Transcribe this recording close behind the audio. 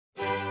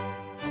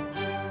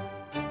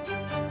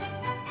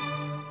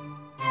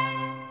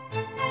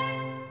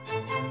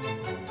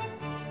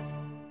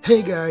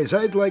Hey guys,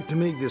 I'd like to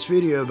make this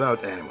video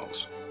about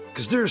animals,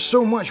 because there's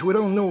so much we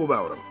don't know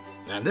about them.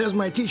 And as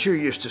my teacher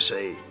used to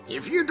say,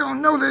 if you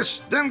don't know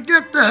this, then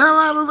get the hell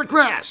out of the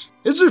class!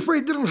 As if I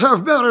didn't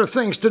have better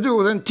things to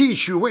do than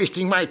teach you,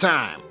 wasting my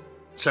time!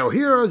 So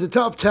here are the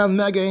top 10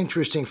 mega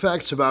interesting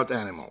facts about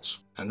animals.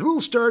 And we'll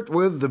start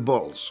with the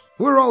bulls.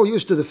 We're all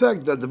used to the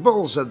fact that the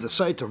bulls at the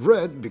sight of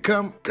red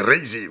become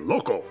crazy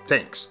loco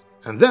things.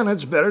 And then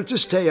it's better to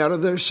stay out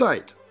of their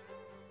sight.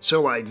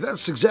 So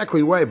that's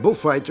exactly why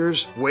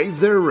bullfighters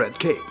wave their red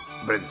cape.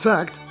 But in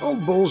fact, all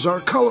bulls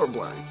are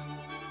colorblind.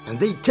 And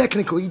they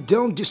technically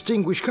don't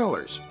distinguish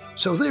colors.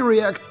 So they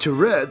react to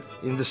red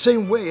in the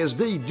same way as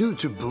they do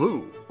to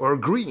blue or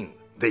green.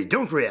 They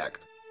don't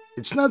react.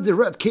 It's not the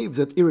red cape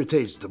that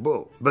irritates the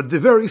bull, but the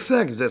very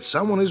fact that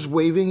someone is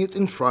waving it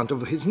in front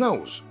of his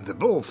nose. The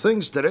bull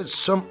thinks that it's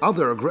some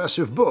other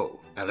aggressive bull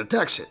and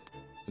attacks it.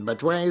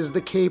 But why is the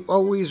cape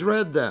always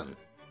red then?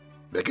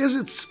 Because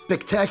it's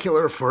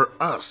spectacular for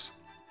us.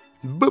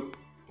 Boop!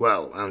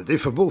 Well, and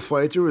if a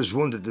bullfighter is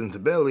wounded in the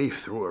belly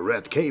through a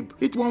red cape,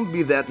 it won't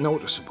be that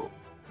noticeable.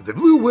 The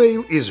blue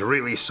whale is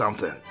really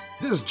something.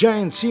 This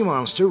giant sea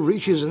monster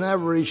reaches an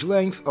average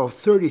length of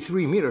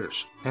 33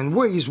 meters and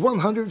weighs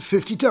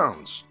 150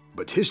 tons.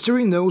 But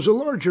history knows a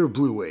larger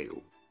blue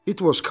whale.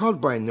 It was caught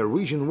by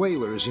Norwegian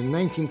whalers in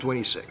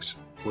 1926.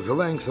 With a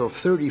length of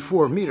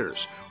 34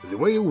 meters, the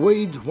whale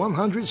weighed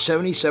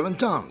 177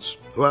 tons.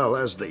 Well,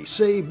 as they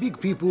say, big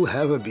people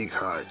have a big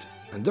heart.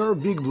 And our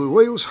big blue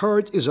whale's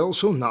heart is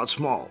also not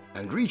small,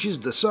 and reaches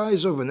the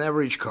size of an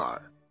average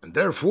car. And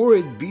therefore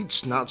it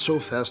beats not so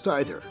fast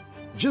either,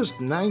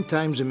 just 9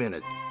 times a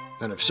minute.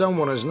 And if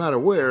someone is not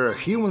aware, a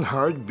human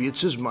heart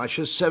beats as much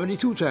as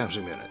 72 times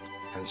a minute.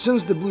 And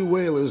since the blue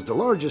whale is the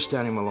largest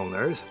animal on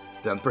Earth,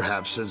 then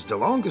perhaps it's the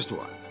longest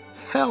one.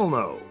 Hell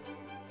no!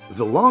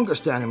 The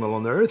longest animal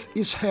on Earth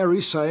is hairy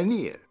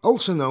cyanea,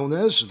 also known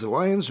as the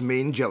lion's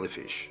mane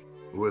jellyfish.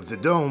 With the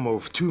dome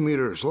of 2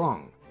 meters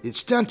long,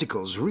 its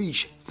tentacles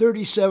reach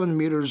 37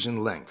 meters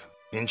in length.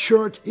 In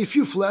short, if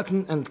you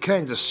flatten and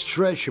kinda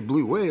stretch a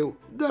blue whale,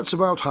 that's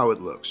about how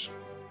it looks.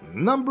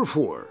 Number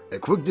 4. A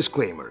quick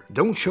disclaimer.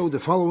 Don't show the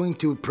following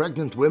to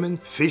pregnant women,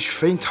 fish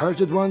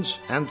faint-hearted ones,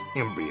 and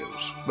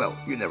embryos. Well,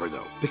 you never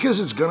know, because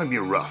it's gonna be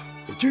rough.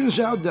 It turns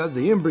out that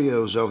the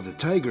embryos of the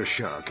tiger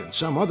shark and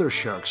some other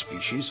shark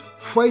species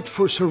fight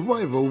for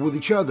survival with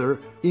each other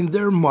in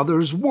their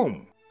mother's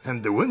womb.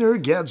 And the winner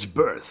gets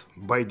birth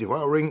by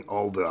devouring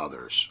all the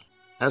others.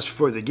 As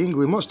for the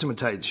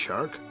ginglymostomatide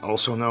shark,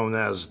 also known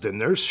as the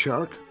nurse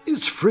shark,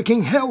 it's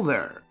freaking hell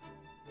there!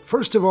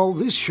 First of all,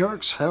 these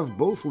sharks have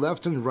both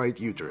left and right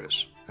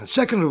uterus. And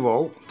second of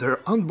all, their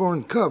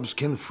unborn cubs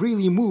can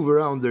freely move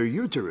around their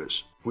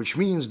uterus, which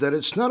means that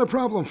it's not a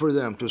problem for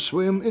them to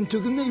swim into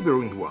the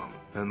neighboring one.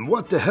 And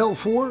what the hell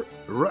for?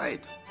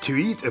 Right, to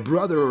eat a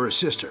brother or a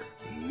sister.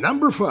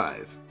 Number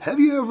 5. Have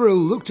you ever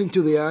looked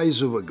into the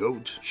eyes of a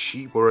goat,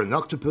 sheep, or an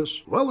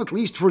octopus? Well, at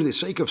least for the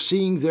sake of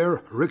seeing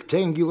their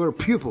rectangular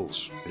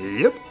pupils.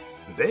 Yep,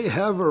 they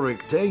have a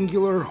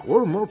rectangular,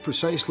 or more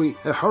precisely,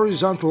 a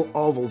horizontal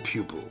oval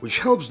pupil, which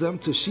helps them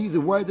to see the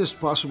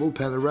widest possible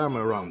panorama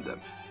around them.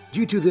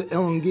 Due to the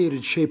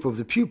elongated shape of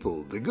the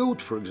pupil, the goat,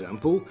 for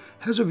example,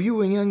 has a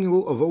viewing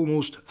angle of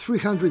almost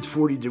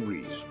 340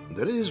 degrees.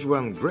 That is,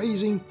 when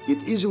grazing,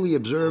 it easily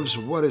observes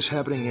what is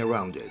happening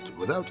around it,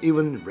 without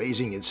even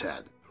raising its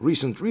head.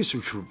 Recent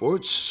research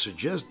reports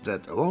suggest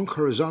that a long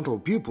horizontal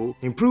pupil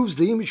improves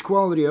the image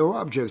quality of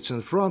objects in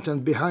front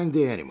and behind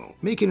the animal,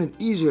 making it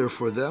easier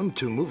for them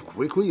to move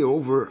quickly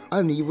over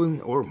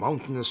uneven or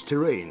mountainous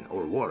terrain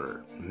or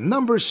water.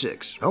 Number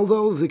 6.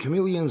 Although the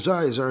chameleon's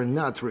eyes are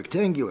not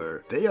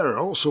rectangular, they are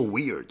also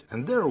weird.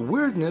 And their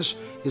weirdness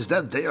is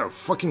that they are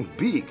fucking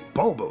big,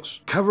 bulbous,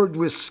 covered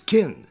with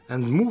skin,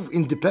 and move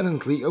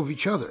independently of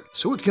each other.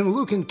 So it can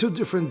look in 2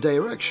 different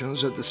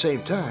directions at the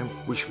same time,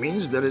 which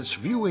means that its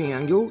viewing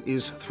angle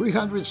is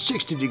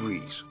 360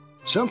 degrees.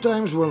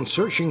 Sometimes when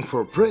searching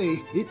for prey,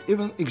 it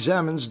even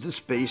examines the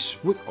space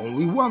with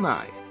only one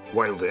eye,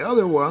 while the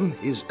other one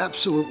is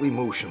absolutely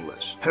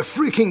motionless. A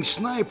freaking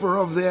sniper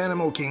of the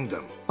animal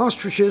kingdom.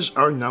 Ostriches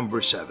are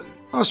number 7.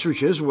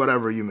 Ostriches,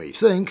 whatever you may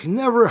think,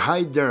 never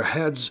hide their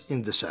heads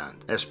in the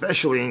sand,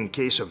 especially in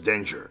case of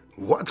danger.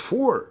 What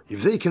for?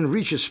 If they can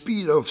reach a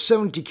speed of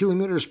 70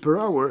 kilometers per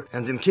hour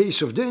and in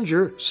case of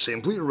danger,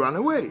 simply run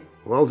away.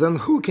 Well then,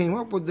 who came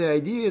up with the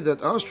idea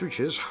that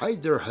ostriches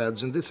hide their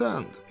heads in the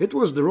sand? It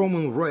was the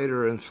Roman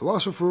writer and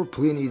philosopher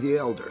Pliny the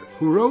Elder,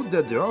 who wrote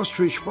that the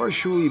ostrich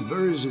partially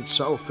buries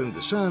itself in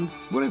the sand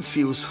when it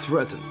feels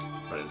threatened.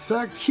 But in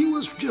fact, he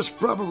was just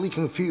probably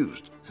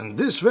confused, and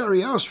this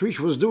very ostrich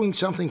was doing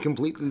something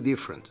completely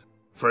different.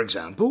 For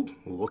example,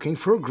 looking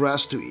for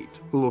grass to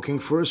eat, looking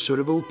for a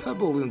suitable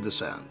pebble in the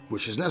sand,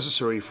 which is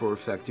necessary for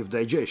effective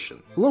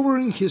digestion,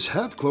 lowering his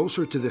head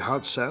closer to the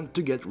hot sand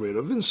to get rid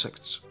of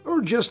insects,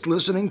 or just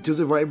listening to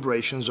the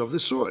vibrations of the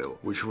soil,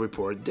 which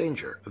report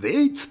danger. The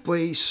 8th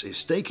place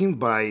is taken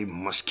by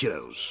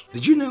mosquitoes.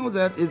 Did you know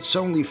that it's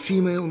only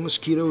female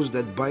mosquitoes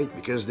that bite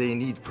because they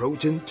need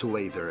protein to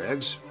lay their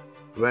eggs?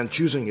 When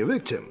choosing a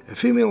victim, a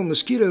female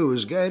mosquito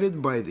is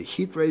guided by the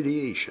heat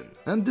radiation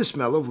and the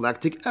smell of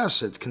lactic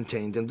acid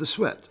contained in the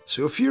sweat.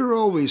 So if you're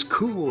always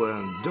cool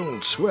and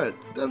don't sweat,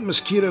 then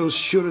mosquitoes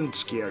shouldn't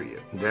scare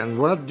you. Then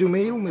what do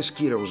male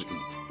mosquitoes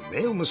eat?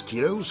 Male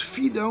mosquitoes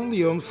feed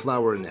only on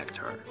flower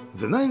nectar.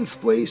 The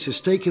 9th place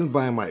is taken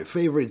by my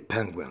favorite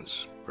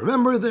penguins.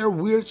 Remember their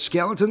weird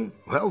skeleton?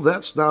 Well,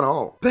 that's not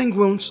all.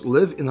 Penguins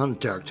live in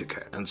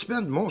Antarctica and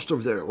spend most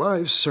of their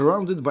lives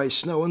surrounded by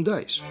snow and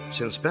ice.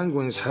 Since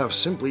penguins have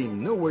simply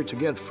nowhere to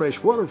get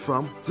fresh water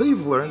from,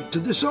 they've learned to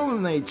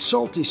desalinate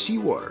salty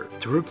seawater.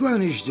 To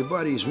replenish the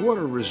body's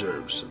water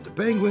reserves, the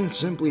penguin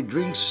simply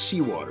drinks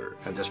seawater,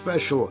 and a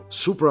special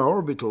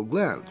supraorbital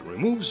gland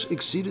removes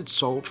exceeded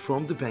salt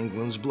from the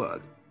penguin's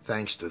blood.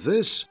 Thanks to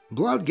this,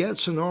 blood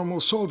gets a normal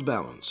salt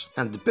balance,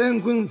 and the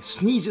penguin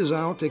sneezes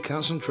out a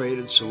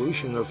concentrated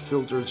solution of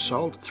filtered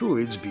salt through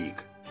its beak.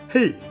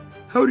 Hey,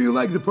 how do you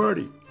like the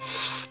party?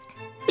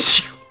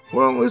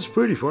 Well, it's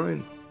pretty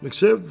fine,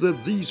 except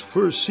that these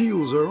fur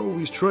seals are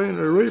always trying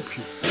to rape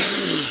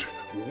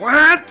you.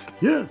 What?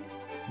 Yeah,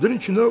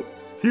 didn't you know?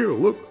 Here,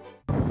 look.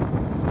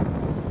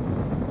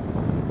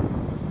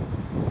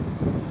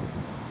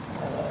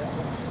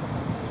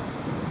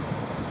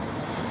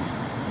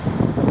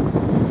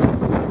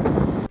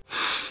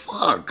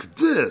 Fuck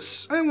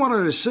this! I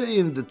wanted to say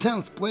in the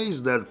 10th place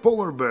that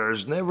polar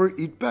bears never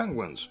eat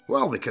penguins.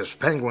 Well, because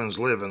penguins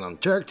live in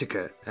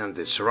Antarctica and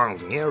the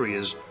surrounding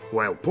areas,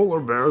 while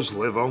polar bears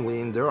live only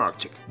in the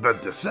Arctic.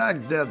 But the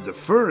fact that the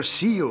fur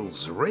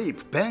seals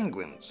rape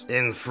penguins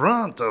in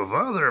front of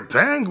other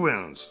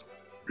penguins...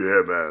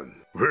 Yeah,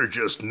 man, we're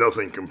just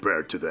nothing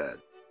compared to that.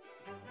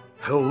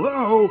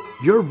 Hello?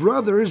 Your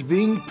brother is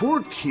being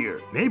porked here.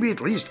 Maybe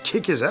at least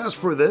kick his ass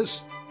for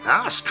this.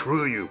 Ah,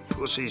 screw you,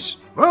 pussies.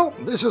 Well,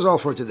 this is all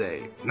for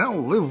today. Now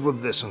live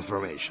with this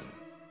information.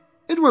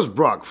 It was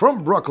Brock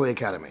from Broccoli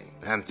Academy,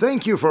 and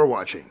thank you for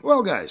watching.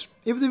 Well guys,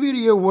 if the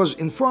video was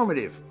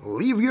informative,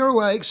 leave your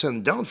likes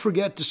and don't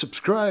forget to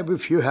subscribe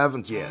if you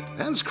haven't yet.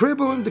 And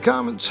scribble in the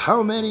comments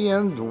how many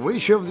and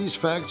which of these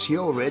facts you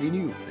already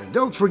knew. And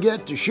don't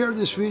forget to share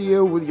this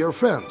video with your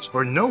friends,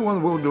 or no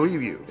one will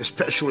believe you,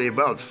 especially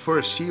about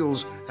fur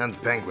seals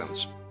and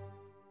penguins.